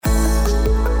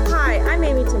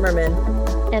Zimmerman.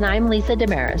 And I'm Lisa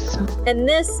Damaris. And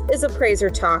this is Appraiser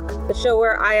Talk, the show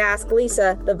where I ask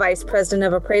Lisa, the Vice President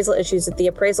of Appraisal Issues at the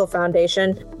Appraisal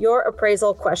Foundation, your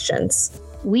appraisal questions.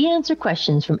 We answer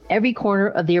questions from every corner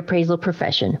of the appraisal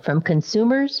profession, from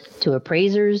consumers to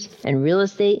appraisers and real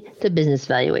estate to business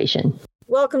valuation.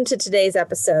 Welcome to today's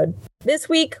episode. This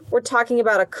week, we're talking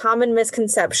about a common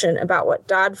misconception about what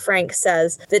Dodd-Frank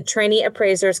says that trainee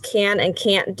appraisers can and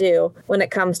can't do when it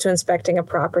comes to inspecting a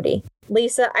property.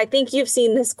 Lisa, I think you've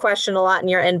seen this question a lot in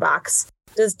your inbox.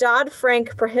 Does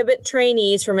Dodd-Frank prohibit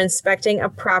trainees from inspecting a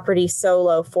property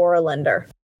solo for a lender?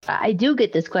 I do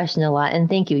get this question a lot, and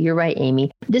thank you. You're right,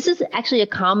 Amy. This is actually a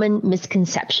common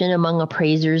misconception among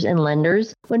appraisers and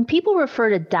lenders. When people refer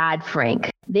to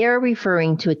Dodd-Frank, they're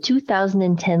referring to a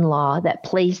 2010 law that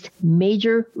placed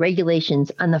major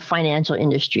regulations on the financial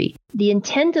industry. The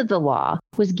intent of the law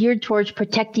was geared towards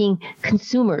protecting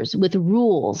consumers with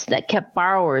rules that kept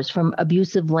borrowers from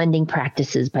abusive lending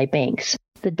practices by banks.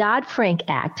 The Dodd-Frank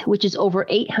Act, which is over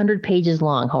 800 pages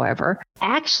long, however,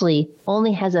 actually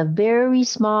only has a very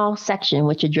small section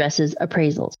which addresses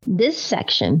appraisals. This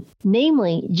section,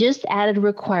 namely, just added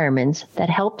requirements that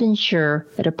helped ensure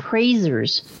that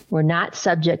appraisers were not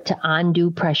subject to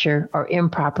undue pressure or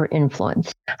improper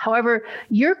influence. However,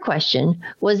 your question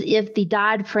was if the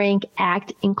Dodd-Frank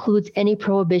Act includes any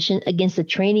prohibition against a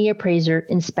trainee appraiser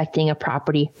inspecting a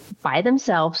property by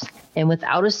themselves and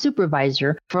without a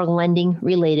supervisor for a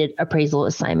lending-related appraisal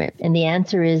assignment. And the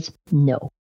answer is no.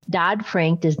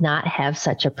 Dodd-Frank does not have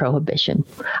such a prohibition.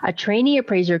 A trainee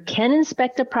appraiser can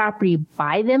inspect a property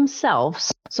by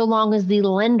themselves so long as the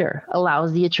lender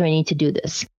allows the trainee to do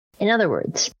this. In other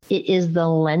words, it is the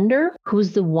lender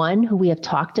who's the one who we have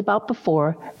talked about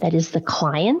before, that is the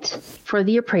client for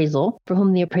the appraisal, for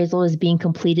whom the appraisal is being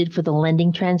completed for the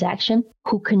lending transaction,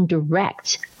 who can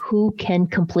direct who can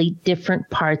complete different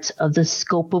parts of the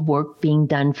scope of work being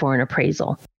done for an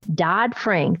appraisal.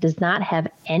 Dodd-Frank does not have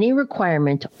any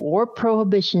requirement or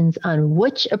prohibitions on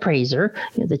which appraiser,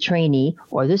 the trainee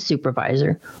or the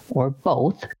supervisor, or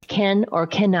both, can or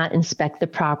cannot inspect the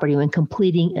property when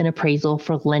completing an appraisal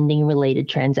for lending-related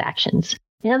transactions.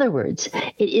 In other words,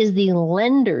 it is the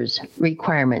lender's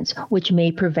requirements which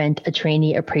may prevent a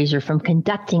trainee appraiser from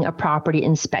conducting a property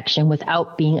inspection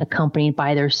without being accompanied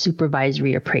by their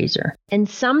supervisory appraiser. And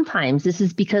sometimes this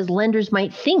is because lenders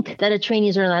might think that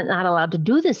trainees are not allowed to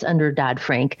do this under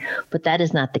Dodd-Frank, but that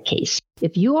is not the case.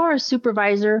 If you are a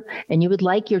supervisor and you would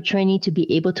like your trainee to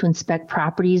be able to inspect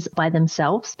properties by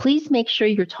themselves, please make sure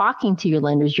you're talking to your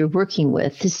lenders you're working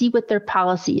with to see what their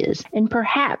policy is, and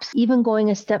perhaps even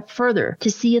going a step further to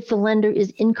see if the lender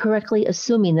is incorrectly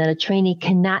assuming that a trainee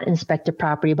cannot inspect a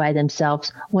property by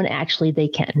themselves when actually they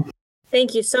can.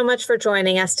 Think you so much for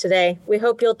joining us today. We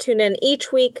hope you'll tune in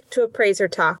each week to Appraiser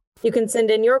Talk. You can send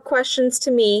in your questions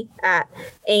to me at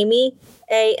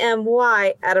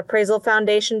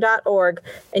amy@appraisalfoundation.org,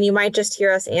 and you might just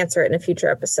hear us answer it in a future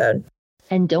episode.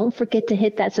 And don't forget to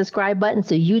hit that subscribe button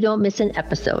so you don't miss an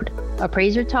episode.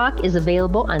 Appraiser Talk is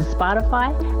available on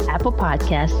Spotify, Apple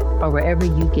Podcasts, or wherever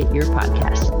you get your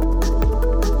podcasts.